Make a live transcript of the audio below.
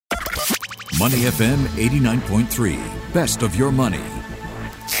Money FM 89.3. Best of your money.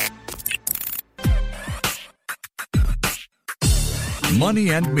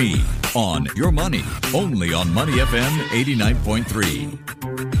 Money and Me on Your Money, only on Money FM 89.3.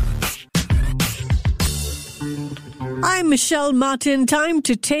 I'm Michelle Martin. Time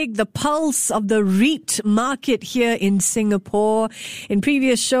to take the pulse of the REIT market here in Singapore. In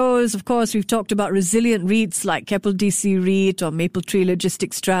previous shows, of course, we've talked about resilient REITs like Keppel DC REIT or Mapletree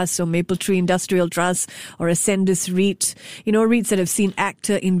Logistics Trust or Mapletree Industrial Trust or Ascendus REIT. You know, REITs that have seen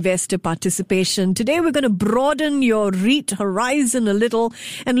actor investor participation. Today, we're going to broaden your REIT horizon a little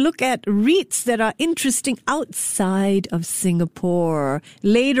and look at REITs that are interesting outside of Singapore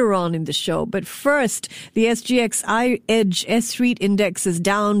later on in the show. But first, the SGXI Edge S-REIT index is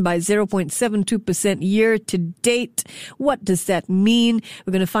down by 0.72% year to date. What does that mean?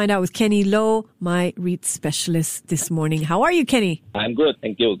 We're going to find out with Kenny Loh, my REIT specialist this morning. How are you, Kenny? I'm good,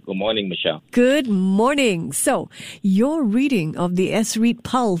 thank you. Good morning, Michelle. Good morning. So, your reading of the S-REIT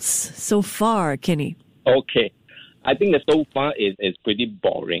pulse so far, Kenny? Okay. I think that so far is pretty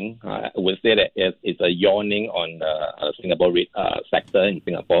boring. I would say that it's a yawning on the Singapore REIT sector in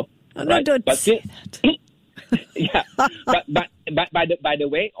Singapore. Oh, no, don't say that. Yeah, but by the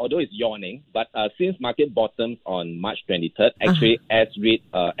way, although it's yawning, but since market bottoms on March 23rd, actually S-REIT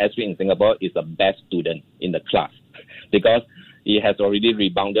in Singapore is the best student in the class because it has already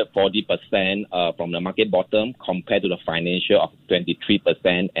rebounded 40% from the market bottom compared to the financial of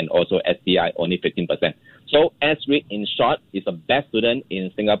 23% and also STI only 15%. So S-REIT in short is the best student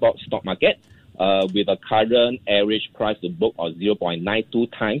in Singapore stock market. With a current average price to book of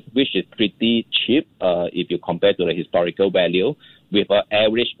 0.92 times, which is pretty cheap if you compare to the historical value, with an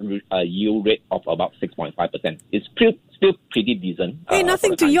average yield rate of about 6.5%. It's still pretty decent. Hey,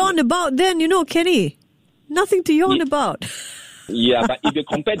 nothing to yawn about then, you know, Kenny. Nothing to yawn about. Yeah, but if you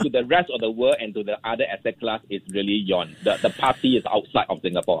compare to the rest of the world and to the other asset class, it's really yawn. The party is outside of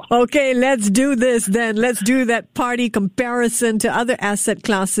Singapore. Okay, let's do this then. Let's do that party comparison to other asset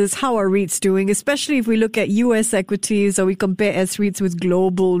classes. How are REITs doing, especially if we look at U.S. equities or we compare S-REITs with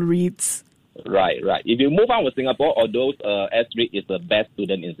global REITs? Right. If you move out of Singapore, although S-REIT is the best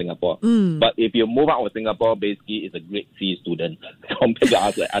student in Singapore, but if you move out of Singapore, basically it's a grade C student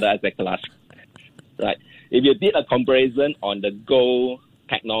compared to other asset class. Right. If you did a comparison on the gold,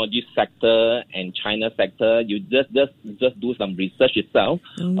 technology sector and China sector, you just do some research yourself.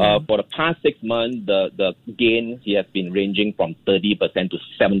 For the past 6 months, the gain has been ranging from 30% to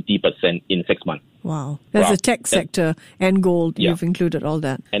 70% in 6 months. Wow. That's the tech sector and gold. Yeah. You've included all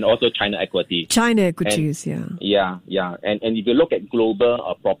that. And also China equity. China equities, Yeah. And if you look at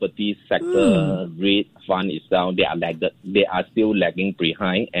global property sector, REIT fund itself, they are still lagging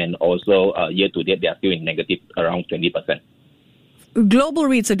behind. And also year to date, they are still in negative around 20%. Global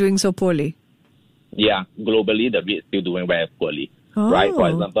REITs are doing so poorly. Yeah, globally, the REIT is still doing very poorly. Right? For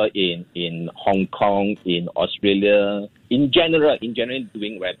example, in Hong Kong, in Australia, in general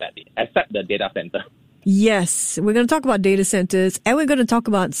doing very badly, except the data center. Yes, we're going to talk about data centers and we're going to talk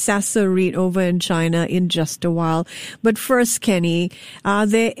about Sasa REIT over in China in just a while. But first, Kenny, are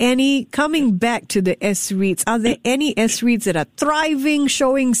there any, coming back to the S-REITs, are there any S-REITs that are thriving,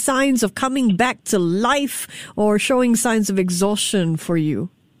 showing signs of coming back to life or showing signs of exhaustion for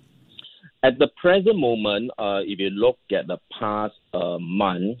you? At the present moment, if you look at the past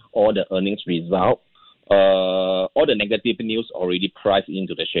month, all the earnings result, all the negative news already priced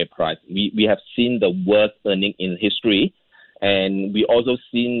into the share price. We have seen the worst earning in history, and we also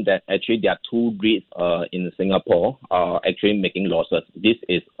seen that actually there are two REITs in Singapore actually making losses. This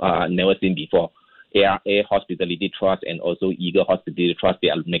is never seen before. ARA Hospitality Trust and also Eagle Hospitality Trust, they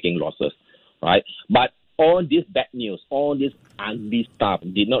are making losses, right? But all this bad news, all this ugly stuff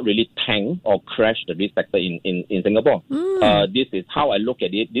did not really tank or crash the REIT sector in Singapore. This is how I look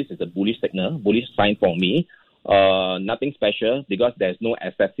at it. This is a bullish signal, bullish sign for me. Nothing special because there's no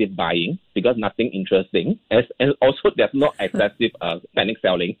excessive buying, because nothing interesting. And also there's no excessive panic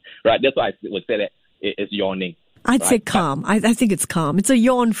selling, right? That's why I would say that it's yawning. I'd say calm. I think it's calm. It's a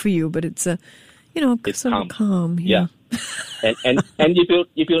yawn for you, but it's it's sort calm. Yeah. and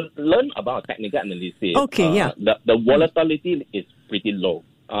if you learn about technical analysis, the volatility is pretty low.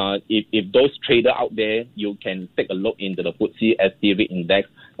 If those traders out there, you can take a look into the FTSE ST Index.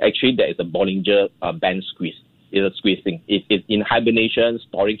 Actually, there is a Bollinger Band squeeze. It's a squeezing. It's in hibernation,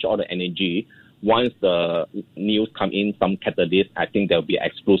 storage all the energy. Once the news come in, some catalyst, I think there will be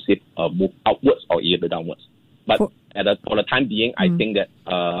explosive move upwards or either downwards. But for the time being, I think that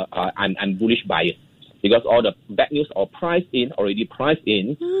I'm bullish bias. Because all the bad news already priced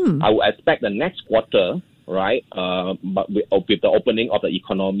in, I would expect the next quarter, right? But with the opening of the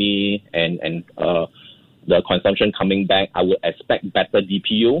economy and the consumption coming back, I would expect better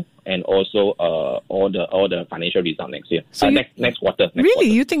DPU and also all the financial results next year. So next quarter.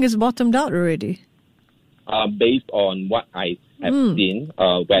 You think it's bottomed out already? Based on what I have seen,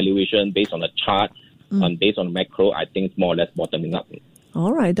 valuation based on the chart, and based on macro, I think it's more or less bottoming up.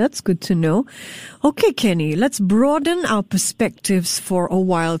 All right, that's good to know. Okay, Kenny, let's broaden our perspectives for a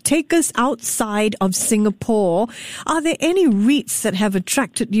while. Take us outside of Singapore. Are there any REITs that have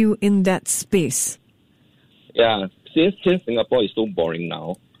attracted you in that space? Yeah, since Singapore is so boring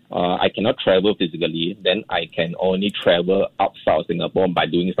now, I cannot travel physically, then I can only travel outside of Singapore by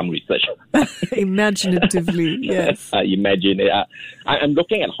doing some research. Imaginatively, yes. Imagine it. I'm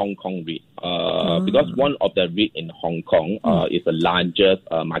looking at Hong Kong REIT because one of the REIT in Hong Kong is the largest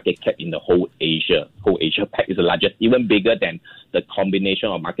market cap in the whole Asia. Whole Asia Pac is the largest, even bigger than the combination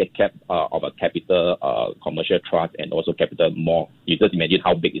of market cap of a Capital Commercial Trust and also Capital Mall. You just imagine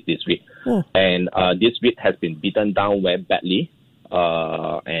how big is this REIT. And this REIT has been beaten down very badly.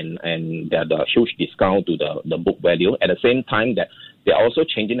 And there's a huge discount to the book value. At the same time, that they're also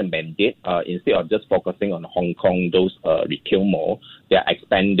changing the mandate. Instead of just focusing on Hong Kong, those retail mall, they're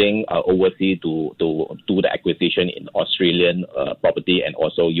expanding overseas to do the acquisition in Australian property and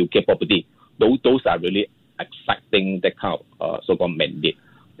also UK property. Those are really exciting that kind of so-called mandate.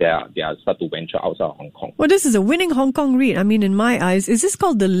 They are start to venture outside of Hong Kong. Well, this is a winning Hong Kong REIT. I mean, in my eyes, is this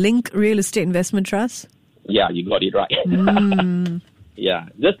called the Link Real Estate Investment Trust? Yeah, you got it right. Yeah,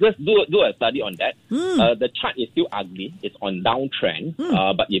 just do a study on that. The chart is still ugly. It's on downtrend.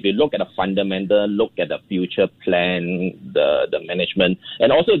 But if you look at the fundamental, look at the future plan, the management,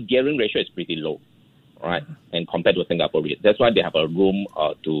 and also gearing ratio is pretty low, right? And compared to Singapore REIT, that's why they have a room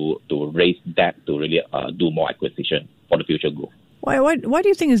to raise debt to really do more acquisition for the future growth. Why do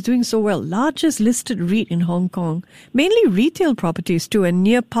you think it's doing so well? Largest listed REIT in Hong Kong, mainly retail properties too, and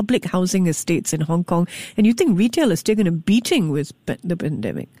near public housing estates in Hong Kong. And you think retail has taken a beating with the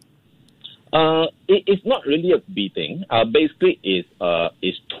pandemic? It's not really a beating. Basically,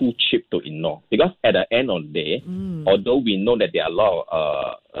 it's too cheap to ignore because at the end of the day, although we know that there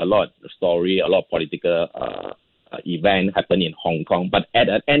are a lot of story, a lot of political event happening in Hong Kong, but at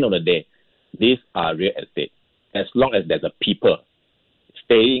the end of the day, these are real estate. As long as there's a people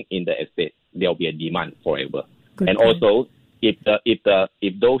staying in the estate, there will be a demand forever. Good and point. Also, if those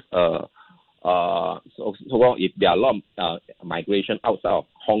if there are a lot of migration outside of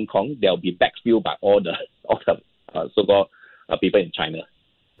Hong Kong, there will be backfilled by all the so-called people in China,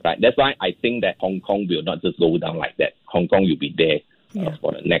 right? That's why I think that Hong Kong will not just go down like that. Hong Kong will be there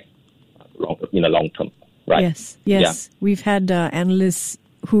for the next in the long term, right? Yes. Yeah. We've had analysts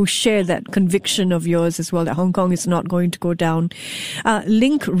who share that conviction of yours as well, that Hong Kong is not going to go down.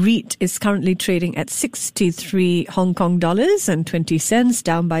 Link REIT is currently trading at 63 Hong Kong dollars and 20 cents,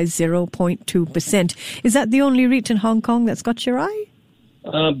 down by 0.2%. Is that the only REIT in Hong Kong that's got your eye?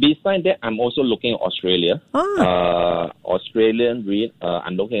 Besides that, I'm also looking at Australia. Australian REIT,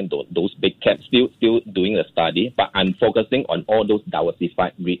 I'm looking at those big caps, still doing a study, but I'm focusing on all those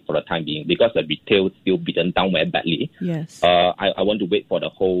diversified REIT for the time being because the retail is still beaten down very badly. Yes. I want to wait for the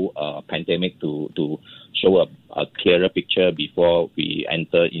whole pandemic to show a clearer picture before we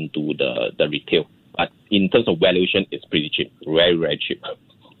enter into the retail. But in terms of valuation, it's pretty cheap, very, very cheap.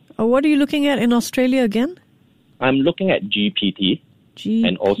 What are you looking at in Australia again? I'm looking at GPT.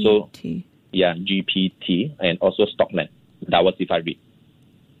 And also, GPT and also Stockland, diversified REIT.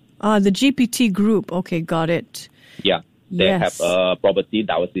 The GPT group. Okay, got it. Yeah, they have property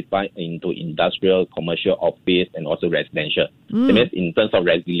diversified into industrial, commercial, office, and also residential. That means in terms of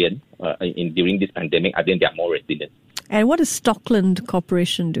resilience, during this pandemic, I think they are more resilient. And what does Stockland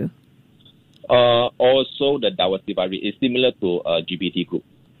Corporation do? Also, the diversified REIT is similar to GPT group.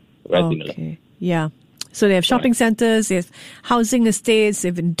 Very similar. Yeah. So they have shopping centers, they have housing estates, they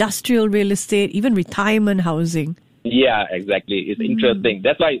have industrial real estate, even retirement housing. Yeah, exactly. It's interesting.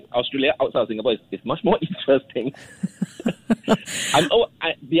 That's why Australia outside of Singapore is much more interesting.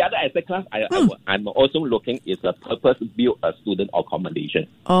 The other asset class I'm also looking is a purpose-built student accommodation.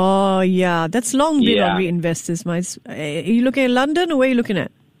 Oh, yeah. That's long been on reinvestors' minds. Are you looking at London or where are you looking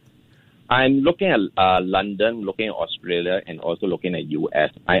at? I'm looking at London, looking at Australia, and also looking at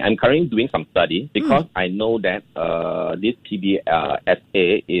US. I'm currently doing some study because I know that this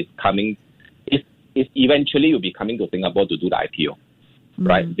PBSA is coming. It eventually will be coming to Singapore to do the IPO,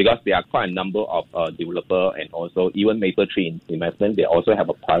 right? Because there are quite a number of developers and also even Mapletree Investment. They also have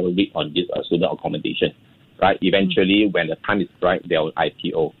a private REIT on this student accommodation, right? Eventually, when the time is right, they will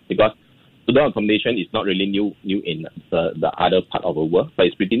IPO because student accommodation is not really new in the other part of the world, but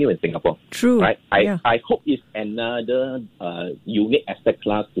it's pretty new in Singapore. True. Right? I hope it's another unique asset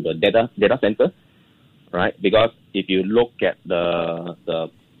class to the data center, right? Because if you look at the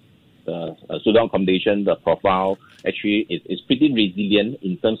student accommodation, the profile actually is pretty resilient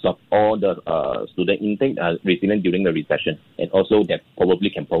in terms of all the student intake, resilient during the recession, and also that probably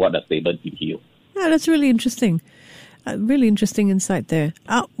can provide a stable DPU. Yeah, that's really interesting. Really interesting insight there.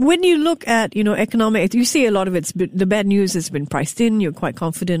 When you look at, economic, you see a lot of the bad news has been priced in. You're quite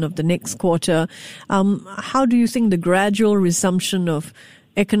confident of the next quarter. How do you think the gradual resumption of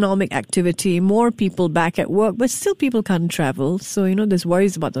economic activity, more people back at work, but still people can't travel. So, there's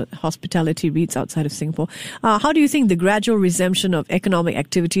worries about the hospitality REITs outside of Singapore. How do you think the gradual resumption of economic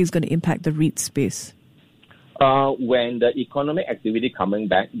activity is going to impact the REIT space? When the economic activity coming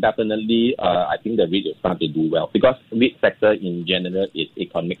back, definitely, I think the REIT will start to do well because REIT sector in general is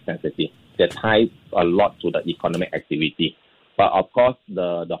economic sensitive. They tie a lot to the economic activity. But of course,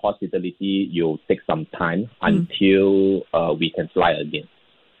 the hospitality will take some time until we can fly again.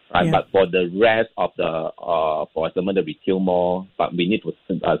 Right? Yeah. But for the rest of for example, the retail mall, but we need to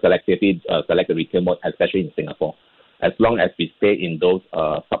selectively select the retail mall, especially in Singapore. As long as we stay in those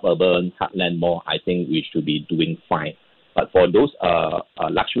suburban heartland mall, I think we should be doing fine. But for those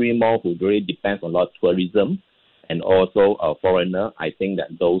luxury mall who really depends on a lot of tourism and also foreigner, I think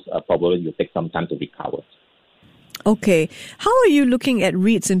that those probably will take some time to recover. Okay. How are you looking at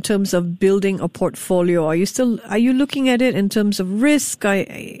REITs in terms of building a portfolio? Are you looking at it in terms of risk? Are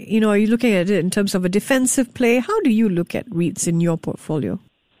you looking at it in terms of a defensive play? How do you look at REITs in your portfolio?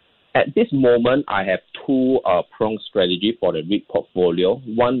 At this moment, I have two pronged strategy for the REIT portfolio.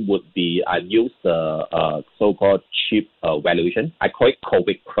 One would be I use the so-called cheap valuation. I call it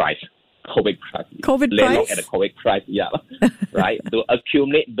COVID price. COVID price. Look at the COVID price, yeah, right. To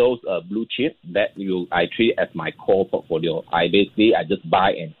accumulate those blue chip that I treat as my core portfolio. I just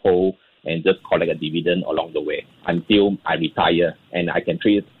buy and hold and just collect a dividend along the way until I retire, and I can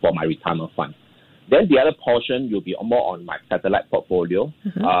treat it for my retirement fund. Then the other portion will be more on my satellite portfolio.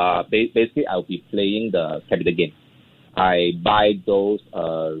 Basically, I'll be playing the capital gain. I buy those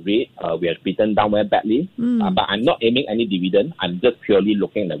REIT we have written down very badly, but I'm not aiming any dividend. I'm just purely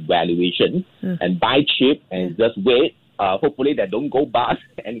looking at the valuation and buy cheap and just wait. Hopefully they don't go bust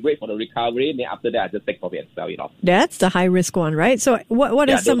and wait for the recovery. Then after that, I just take profit and sell it off. That's the high risk one, right? So what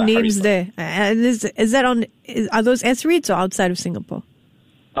are some names there? Are those S-REITs or outside of Singapore?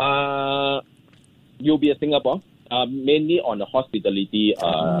 You'll be in Singapore. Mainly on the hospitality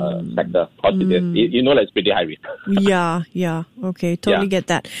sector. It's pretty high risk. Yeah. Okay, totally get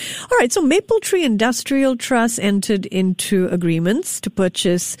that. All right, so Mapletree Industrial Trust entered into agreements to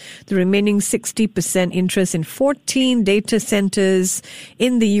purchase the remaining 60% interest in 14 data centers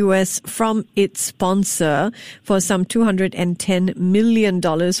in the U.S. from its sponsor for some $210 million.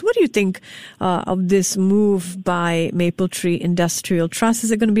 What do you think of this move by Mapletree Industrial Trust?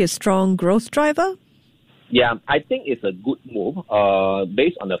 Is it going to be a strong growth driver? Yeah, I think it's a good move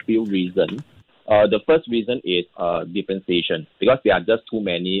based on a few reasons. The first reason is differentiation because there are just too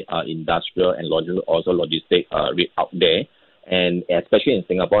many industrial and logistic REIT out there. And especially in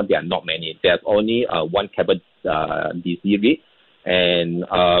Singapore, there are not many. There's only one Keppel DC REIT. And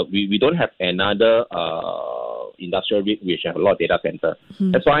we don't have another industrial REIT which have a lot of data center.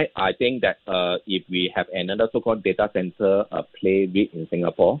 That's why I think that if we have another so-called data center play REIT in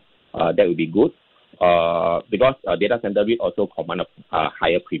Singapore, that would be good. Because data center REIT also command a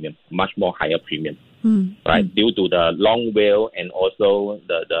higher premium, much more higher premium, right? Due to the long WALE and also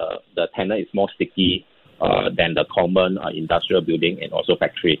the tenant is more sticky than the common industrial building and also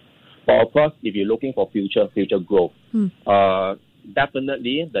factory. But of course, if you're looking for future growth,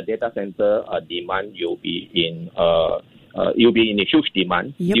 definitely the data center demand will be in a huge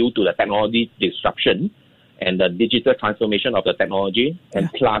demand due to the technology disruption and the digital transformation of the technology, and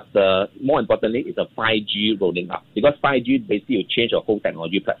plus, more importantly, is the 5G rolling up. Because 5G basically will change the whole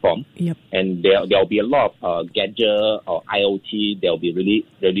technology platform, and there will be a lot of gadget or IoT. There will be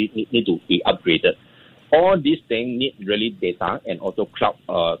really need to be upgraded. All these things need really data and also cloud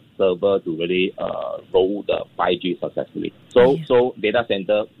server to really roll the 5G successfully. So data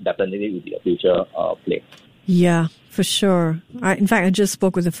center definitely will be a future play. Yeah, for sure. In fact, I just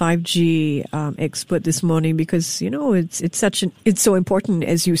spoke with a 5G expert this morning because, it's so important,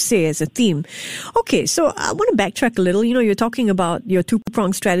 as you say, as a theme. Okay, so I want to backtrack a little. You're talking about your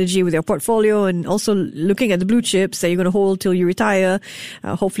two-pronged strategy with your portfolio and also looking at the blue chips that you're going to hold till you retire.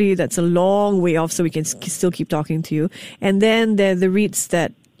 Hopefully that's a long way off so we can still keep talking to you. And then there are the REITs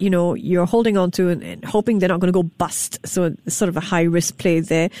that you're holding on to and hoping they're not going to go bust. So it's sort of a high risk play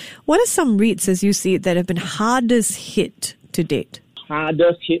there. What are some REITs, as you see it, that have been hardest hit to date?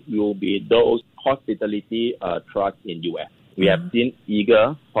 Hardest hit will be those hospitality trusts in U.S. We have seen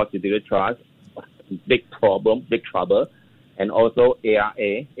Eagle Hospitality Trust, big trouble, and also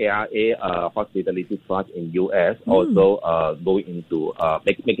ARA Hospitality Trust in U.S. also going into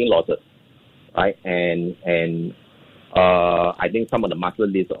making losses, right? And I think some of the master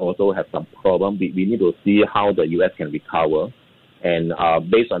leases also have some problem. We need to see how the U.S. can recover. And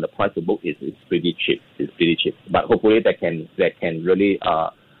based on the price to book, it's pretty cheap. But hopefully that can really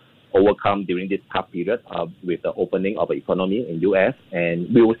overcome during this tough period with the opening of the economy in U.S.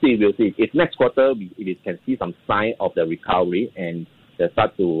 And we will see. If next quarter we can see some sign of the recovery and they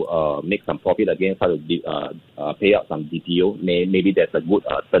start to make some profit again, start to pay out some DPO, maybe that's a good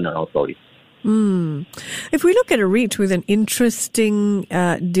turnaround story. If we look at a REIT with an interesting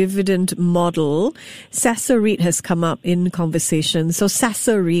dividend model, Sasa REIT has come up in conversation. So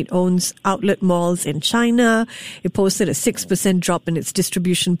Sasa REIT owns outlet malls in China. It posted a 6% drop in its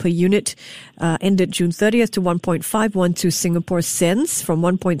distribution per unit, ended June 30th to 1.512 Singapore cents from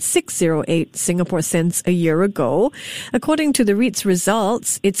 1.608 Singapore cents a year ago. According to the REIT's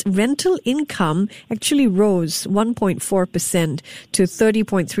results, its rental income actually rose 1.4% to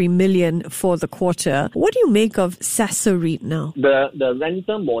 30.3 million for the quarter. What do you make of Sasa REIT now? The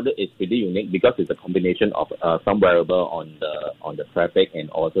rental model is pretty unique because it's a combination of some variable on the traffic and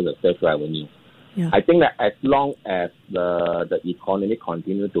also the sales revenue. Yeah. I think that as long as the economy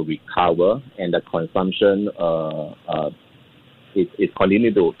continues to recover and the consumption is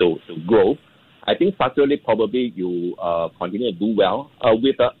continue to grow, I think structurally probably you continue to do well.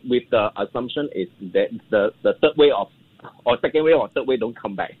 With the assumption is that the third wave or second wave or third wave don't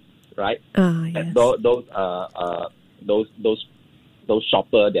come back. Right? Yes. Those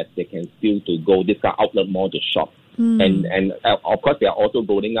shoppers that they can still to go this kind of outlet mall to shop, and of course they are also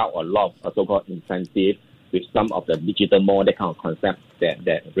rolling out a lot of so-called incentive with some of the digital mall, that kind of concept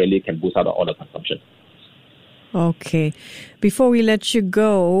that really can boost out all the consumption. Okay. Before we let you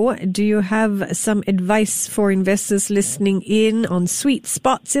go, do you have some advice for investors listening in on sweet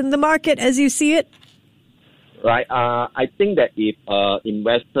spots in the market as you see it? Right. I think that if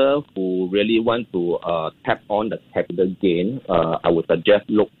investors who really want to tap on the capital gain, I would suggest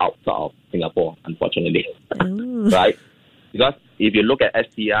look outside of Singapore, unfortunately. Right? Because if you look at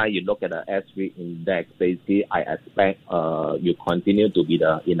STI, you look at the S3 index, basically I expect you continue to be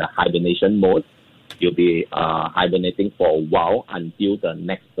in a hibernation mode. You'll be hibernating for a while until the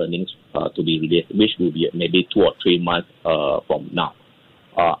next earnings to be released, which will be maybe 2 or 3 months from now.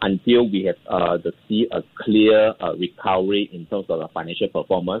 Until we have to see a clear recovery in terms of the financial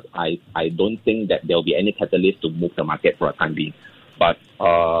performance, I don't think that there will be any catalyst to move the market for a time being. But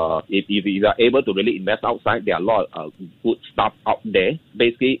if you are able to really invest outside, there are a lot of good stuff out there.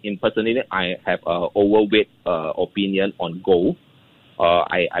 Basically, personally, I have an overweight opinion on gold.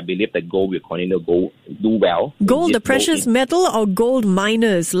 I believe that gold will continue to do well. Gold, the precious metal, or gold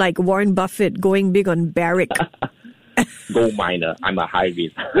miners like Warren Buffett going big on Barrick? Gold miner. I'm a high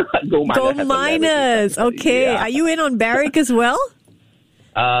risk. Gold miners. Okay. Yeah. Are you in on Barrick as well?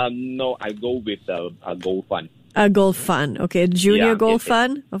 No, I go with a gold fund. A gold fund. Okay. Junior gold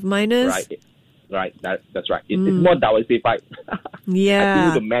fund of miners? Right. That's right. It's more diversified. Yeah. I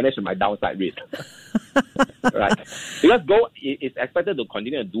need to manage my downside risk. Right. Because gold is expected to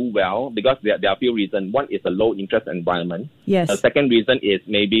continue to do well because there are a few reasons. One is a low interest environment. Yes. The second reason is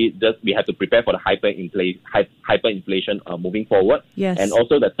maybe just we have to prepare for the hyperinflation moving forward. Yes. And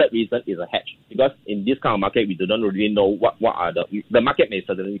also the third reason is a hedge. Because in this kind of market, we don't really know what are the market may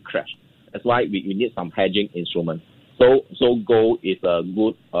suddenly crash. That's why we need some hedging instruments. So gold is a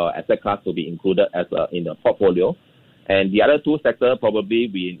good asset class to be included as in the portfolio. And the other two sectors, probably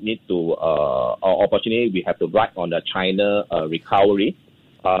we need to, opportunity, we have to ride on the China recovery.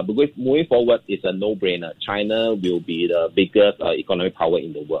 Because moving forward, it's a no-brainer. China will be the biggest economic power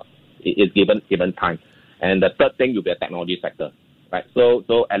in the world. It's given time. And the third thing will be the technology sector. Right,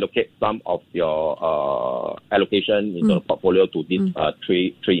 so allocate some of your allocation into the portfolio to these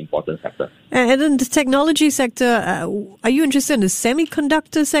three important sectors. And in the technology sector, are you interested in the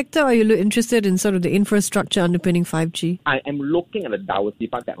semiconductor sector, or are you interested in sort of the infrastructure underpinning 5G? I am looking at the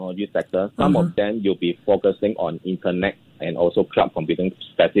diversified technology sector. Some of them you'll be focusing on internet and also cloud computing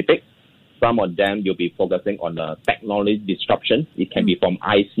specific. Some of them you'll be focusing on the technology disruption. It can be from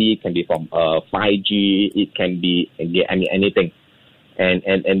IC, it can be from 5G, it can be anything.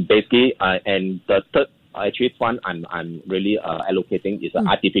 And basically, and the third actually fund I'm really allocating is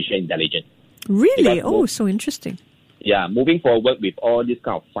artificial intelligence. Really? So interesting. moving forward with all this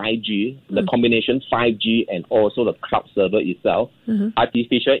kind of 5G, the combination 5G and also the cloud server itself,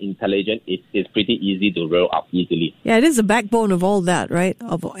 artificial intelligence is pretty easy to roll out easily. Yeah, it is the backbone of all that, right?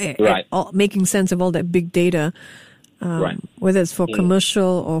 Making sense of all that big data, whether it's for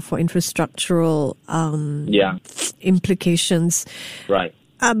commercial or for infrastructural implications. Right.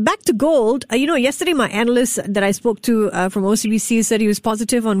 Back to gold. Yesterday my analyst that I spoke to from OCBC said he was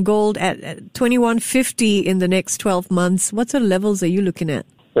positive on gold at 2150 in the next 12 months. What sort of levels are you looking at?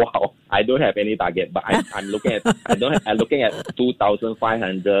 Wow, I don't have any target, but I'm looking at I'm looking at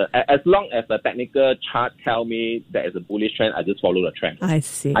 2,500. As long as the technical chart tell me there is a bullish trend, I just follow the trend. I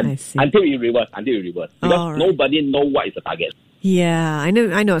see. Until it reverse. Because nobody know what is the target. Yeah, I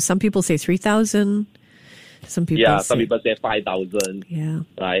know. Some people say 3,000. Some people say 5,000. Yeah.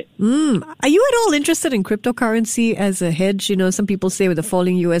 Right. Are you at all interested in cryptocurrency as a hedge? Some people say with the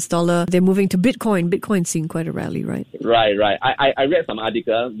falling US dollar, they're moving to Bitcoin. Bitcoin's seeing quite a rally, right? Right. I read some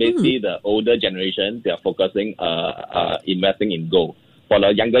article. Basically, the older generation, they are focusing investing in gold. For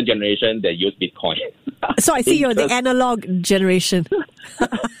the younger generation, they use Bitcoin. So I see you're the analog generation.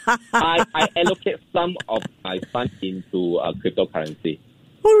 I allocate some of my funds into cryptocurrency.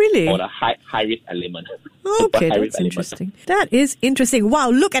 Oh, really? Or the high risk element. Okay, that's interesting. That is interesting. Wow,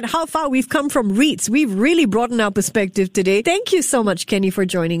 look at how far we've come from REITs. We've really broadened our perspective today. Thank you so much, Kenny, for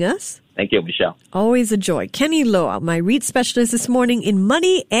joining us. Thank you, Michelle. Always a joy. Kenny Lowe, my REIT specialist this morning in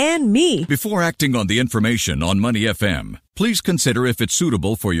Money and Me. Before acting on the information on Money FM, please consider if it's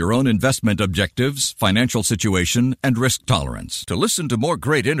suitable for your own investment objectives, financial situation, and risk tolerance. To listen to more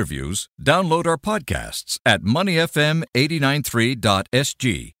great interviews, download our podcasts at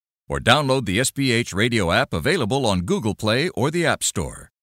moneyfm893.sg or download the SPH radio app available on Google Play or the App Store.